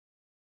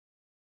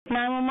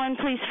911,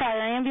 please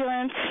fire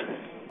ambulance.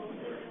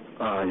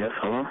 Yes,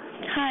 hello?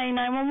 Hi,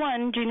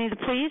 911. Do you need the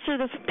police or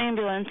the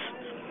ambulance?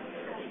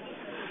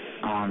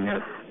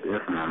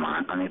 Yes, ma'am.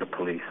 I need the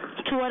police.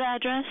 To what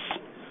address?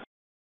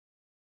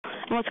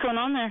 What's going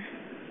on there?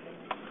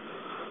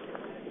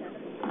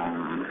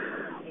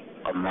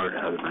 A murder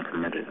has been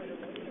committed.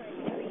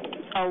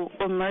 Oh,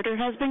 a murder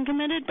has been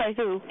committed? By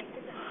who?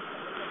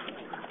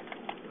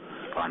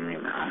 By me,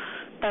 ma'am.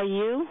 By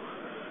you?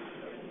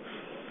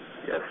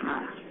 Yes,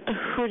 ma'am.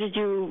 Who did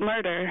you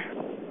murder?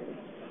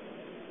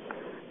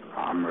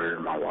 I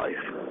murdered my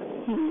wife.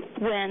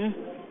 When?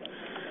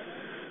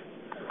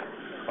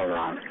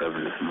 Around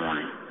 7 this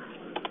morning.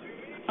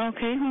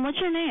 Okay, what's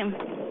your name?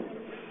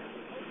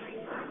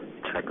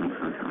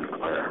 Checkinson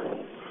Sinclair.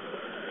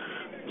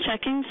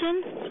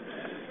 Checkingson?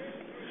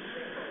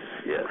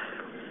 Yes.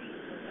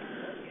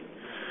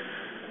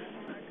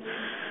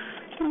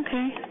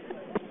 Okay.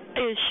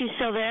 Is she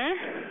still there?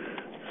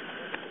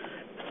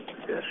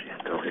 Yes, she's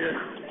still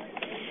here.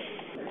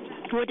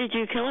 What did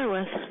you kill her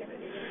with?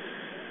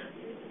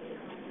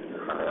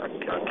 I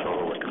killed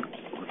her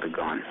with the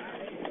gun.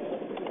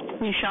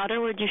 You shot her?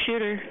 Where'd you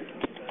shoot her?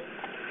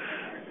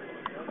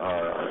 I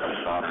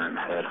shot her in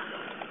the head.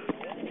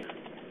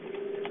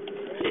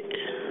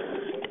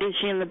 Is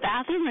she in the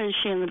bathroom or is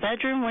she in the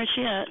bedroom? Where's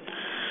she at?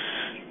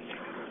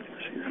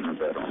 She's in the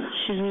bedroom.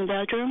 She's in the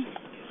bedroom?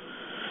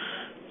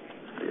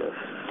 Yes.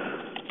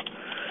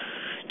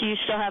 Do you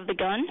still have the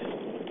gun?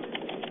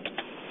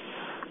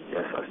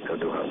 Yes, I still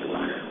do have the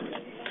gun.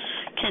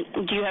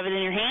 Do you have it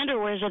in your hand or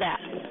where's it at?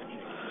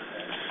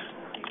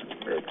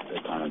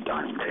 It's on the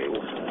dining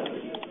table.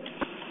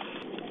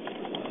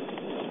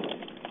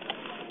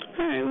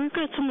 All right, we've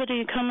got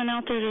somebody coming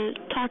out there to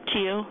talk to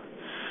you.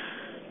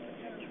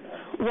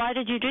 Why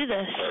did you do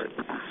this?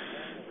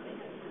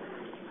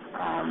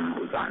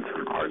 We got into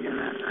an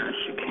argument and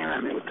she came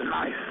at me with the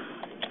knife.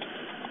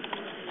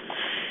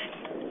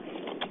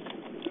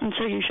 And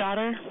so you shot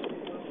her?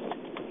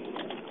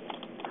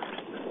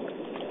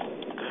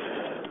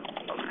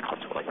 I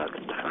feel like I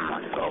could defend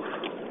myself.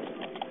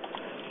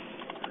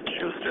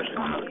 She was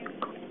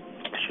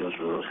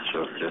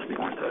just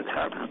going to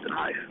attack me with the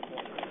knife.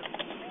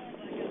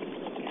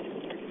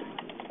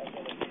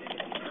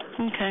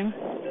 Okay.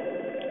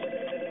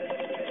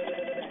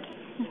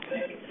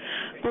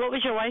 What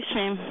was your wife's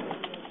name?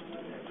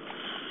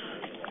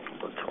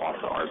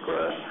 LaTwassa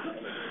Artgret.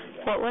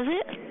 What was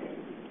it?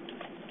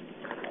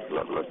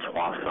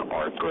 LaTwassa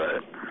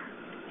Artgret.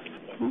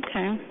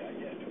 Okay.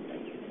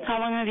 How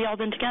long have y'all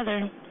been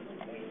together?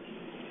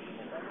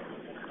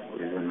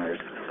 We've been married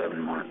for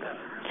 7 months.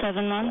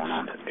 7 months? Going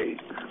on to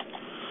 8.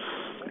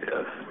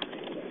 Yes.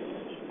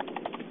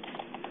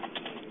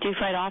 Do you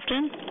fight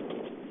often?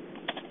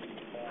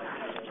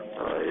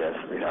 Yes,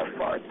 we have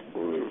fight.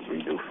 We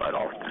do fight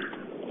often.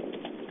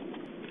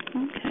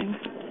 Okay.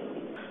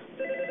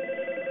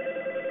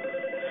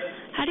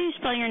 How do you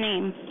spell your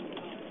name?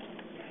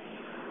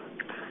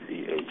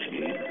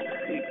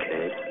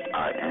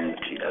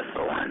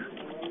 CHECKINGSON.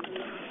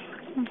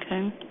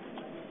 Okay.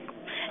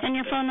 And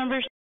your phone number?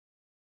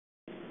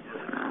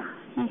 Yes, ma'am.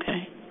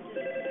 Okay.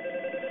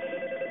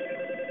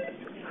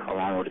 How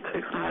long would it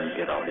take someone to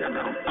get out here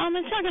now?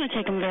 It's not going to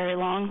take them very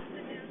long.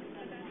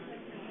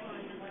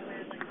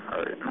 All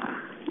right, ma'am.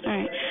 All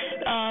right.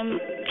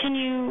 Can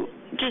you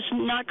just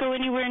not go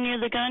anywhere near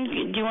the gun?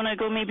 Do you want to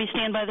go maybe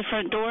stand by the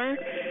front door?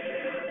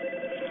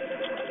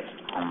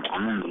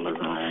 I'm in the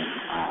living room.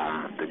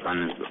 The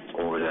gun is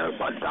over there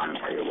by the dining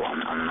table.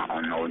 I'm not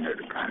nowhere near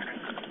the gun.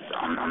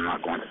 I'm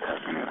not going to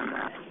test anything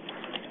there.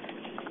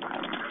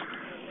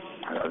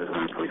 I just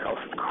want the police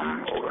officer to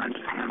come over and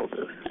just handle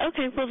this.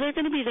 Okay, well, they're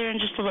going to be there in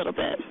just a little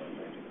bit.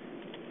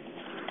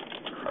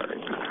 All right,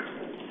 ma'am.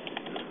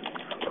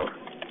 Hello?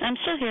 I'm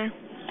still here.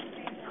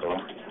 Hello?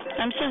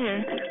 I'm still here.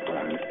 You still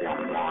want me to stay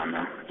on the line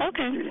now?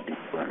 Okay. You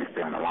still want me to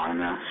stay on the line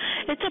now?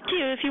 It's up to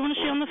you. If you want to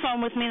stay on the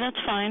phone with me,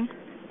 that's fine.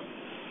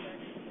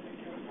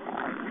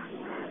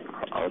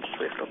 I'll just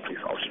wait for the police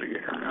officer to get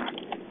here now.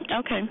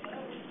 Okay.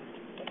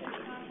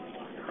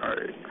 All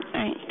right. All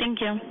right,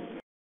 thank you.